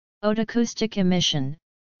Otoacoustic emission,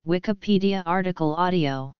 Wikipedia article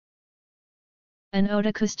audio. An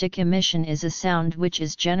otoacoustic emission is a sound which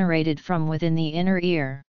is generated from within the inner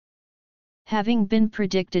ear. Having been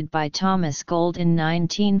predicted by Thomas Gold in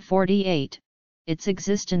 1948, its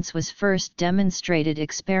existence was first demonstrated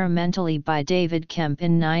experimentally by David Kemp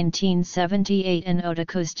in 1978, and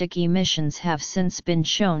otoacoustic emissions have since been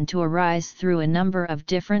shown to arise through a number of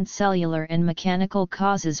different cellular and mechanical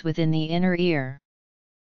causes within the inner ear.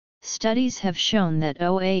 Studies have shown that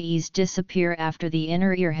OAEs disappear after the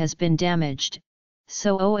inner ear has been damaged,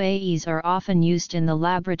 so OAEs are often used in the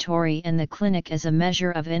laboratory and the clinic as a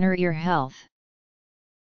measure of inner ear health.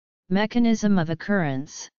 Mechanism of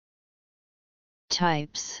occurrence.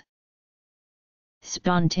 Types: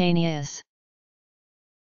 spontaneous,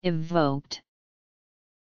 evoked.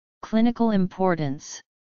 Clinical importance.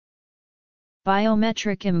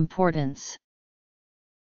 Biometric importance.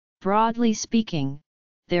 Broadly speaking,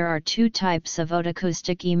 there are two types of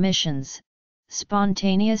otoacoustic emissions: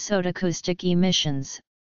 spontaneous otoacoustic emissions,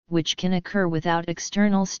 which can occur without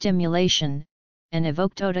external stimulation, and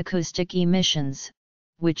evoked otoacoustic emissions,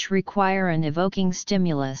 which require an evoking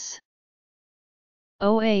stimulus.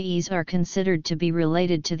 OAEs are considered to be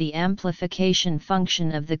related to the amplification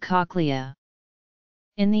function of the cochlea.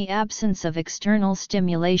 In the absence of external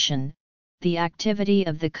stimulation, the activity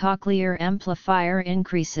of the cochlear amplifier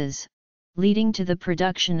increases, leading to the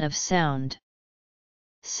production of sound.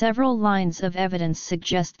 Several lines of evidence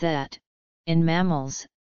suggest that, in mammals,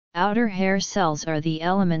 outer hair cells are the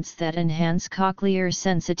elements that enhance cochlear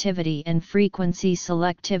sensitivity and frequency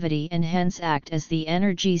selectivity and hence act as the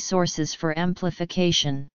energy sources for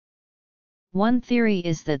amplification. One theory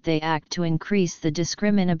is that they act to increase the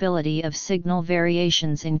discriminability of signal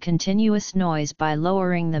variations in continuous noise by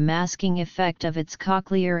lowering the masking effect of its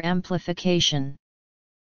cochlear amplification.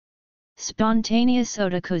 Spontaneous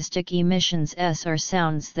otoacoustic emissions are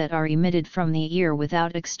sounds that are emitted from the ear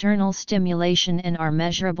without external stimulation and are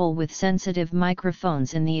measurable with sensitive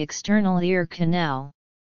microphones in the external ear canal.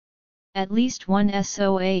 At least one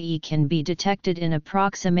SOAE can be detected in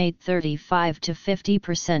approximate 35 to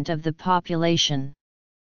 50% of the population.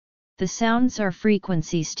 The sounds are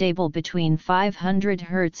frequency stable between 500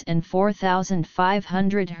 Hz and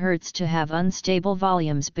 4500 Hz to have unstable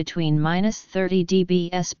volumes between -30 dB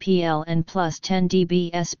SPL and +10 dB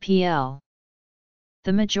SPL.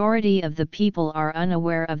 The majority of the people are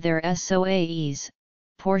unaware of their SOAEs.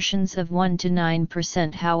 Portions of 1 to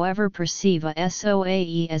 9% however perceive a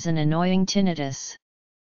SOAE as an annoying tinnitus.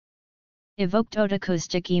 Evoked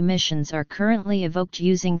otoacoustic emissions are currently evoked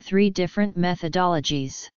using three different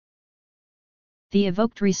methodologies. The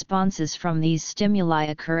evoked responses from these stimuli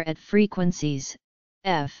occur at frequencies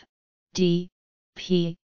F, D,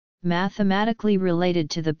 P, mathematically related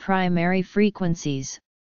to the primary frequencies,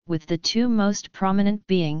 with the two most prominent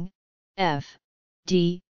being F,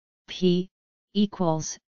 D, P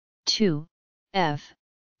equals 2, F,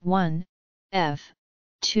 1, F,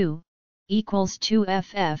 2 equals 2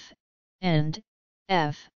 FF, and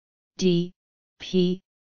F, D, P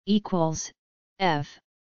equals F,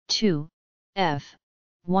 2, F,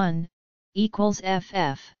 1 equals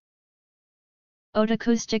FF.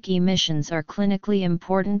 Otoacoustic emissions are clinically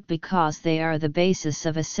important because they are the basis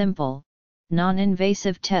of a simple,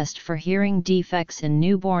 non-invasive test for hearing defects in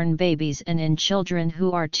newborn babies and in children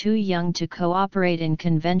who are too young to cooperate in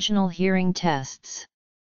conventional hearing tests.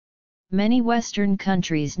 Many Western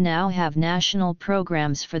countries now have national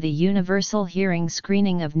programs for the universal hearing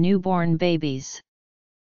screening of newborn babies.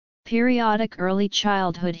 Periodic early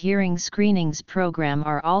childhood hearing screenings program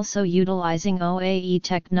are also utilizing OAE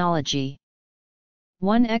technology.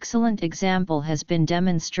 One excellent example has been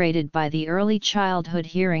demonstrated by the Early Childhood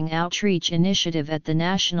Hearing Outreach Initiative at the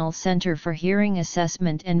National Center for Hearing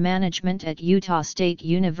Assessment and Management at Utah State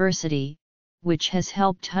University, which has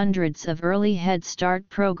helped hundreds of early Head Start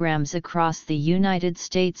programs across the United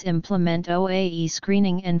States implement OAE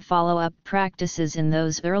screening and follow-up practices in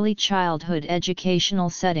those early childhood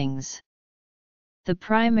educational settings. The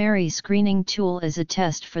primary screening tool is a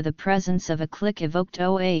test for the presence of a click-evoked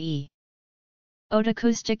OAE.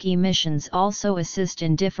 Otoacoustic emissions also assist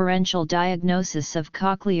in differential diagnosis of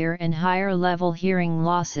cochlear and higher-level hearing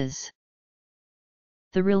losses.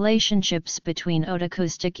 The relationships between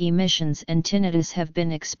otoacoustic emissions and tinnitus have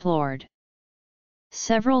been explored.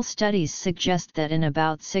 Several studies suggest that in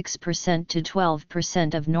about 6% to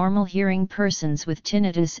 12% of normal hearing persons with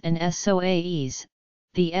tinnitus and SOAEs,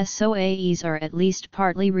 the SOAEs are at least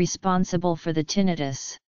partly responsible for the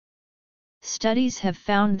tinnitus. Studies have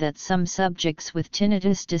found that some subjects with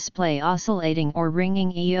tinnitus display oscillating or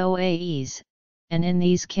ringing EOAEs, and in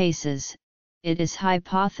these cases, it is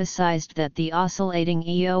hypothesized that the oscillating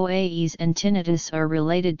EOAEs and tinnitus are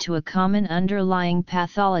related to a common underlying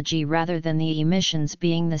pathology rather than the emissions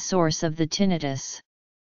being the source of the tinnitus.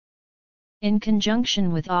 In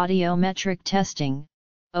conjunction with audiometric testing,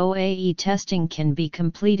 OAE testing can be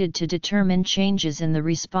completed to determine changes in the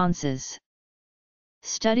responses.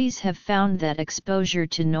 Studies have found that exposure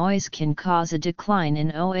to noise can cause a decline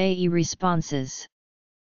in OAE responses.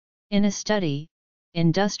 In a study,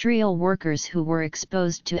 industrial workers who were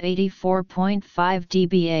exposed to 84.5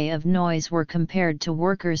 dBA of noise were compared to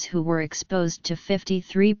workers who were exposed to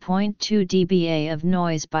 53.2 dBA of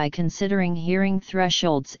noise by considering hearing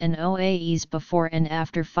thresholds and OAEs before and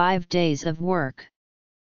after 5 days of work.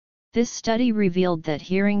 This study revealed that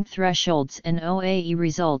hearing thresholds and OAE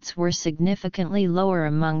results were significantly lower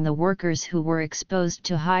among the workers who were exposed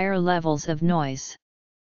to higher levels of noise.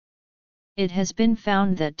 It has been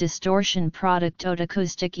found that distortion product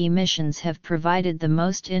otoacoustic emissions have provided the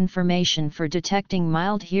most information for detecting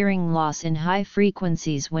mild hearing loss in high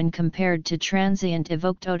frequencies when compared to transient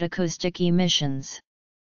evoked otoacoustic emissions.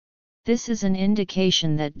 This is an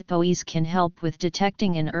indication that DPOEs can help with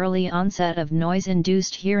detecting an early onset of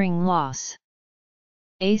noise-induced hearing loss.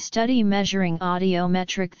 A study measuring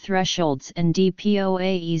audiometric thresholds and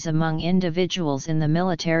DPOAEs among individuals in the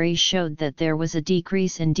military showed that there was a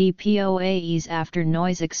decrease in DPOAEs after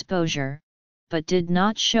noise exposure, but did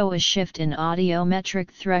not show a shift in audiometric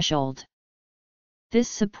threshold. This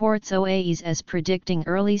supports OAEs as predicting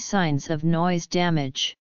early signs of noise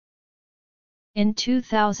damage. In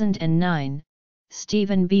 2009,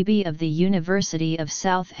 Stephen Beebe of the University of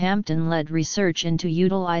Southampton led research into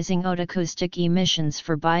utilizing otoacoustic emissions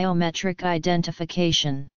for biometric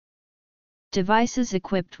identification. Devices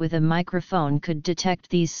equipped with a microphone could detect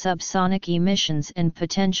these subsonic emissions and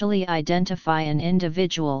potentially identify an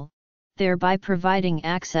individual, thereby providing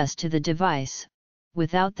access to the device,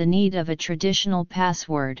 without the need of a traditional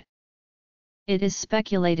password. It is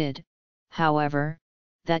speculated, however,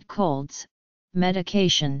 that colds,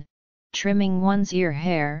 medication, trimming one's ear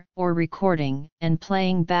hair, or recording and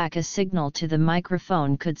playing back a signal to the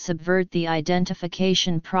microphone could subvert the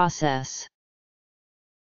identification process.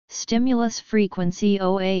 Stimulus frequency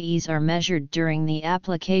OAEs are measured during the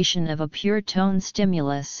application of a pure tone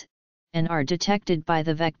stimulus, and are detected by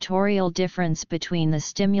the vectorial difference between the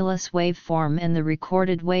stimulus waveform and the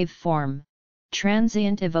recorded waveform.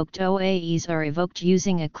 Transient evoked OAEs are evoked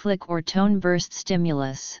using a click or tone burst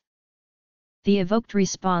stimulus. The evoked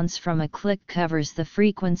response from a click covers the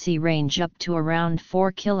frequency range up to around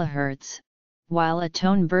 4 kHz, while a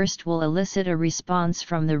tone burst will elicit a response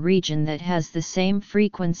from the region that has the same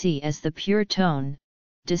frequency as the pure tone.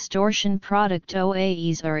 Distortion product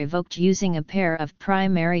OAEs are evoked using a pair of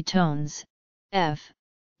primary tones,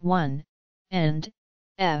 F1 and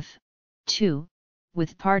F2,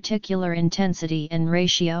 with particular intensity and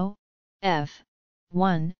ratio,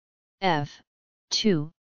 F1,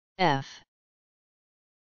 F2, F.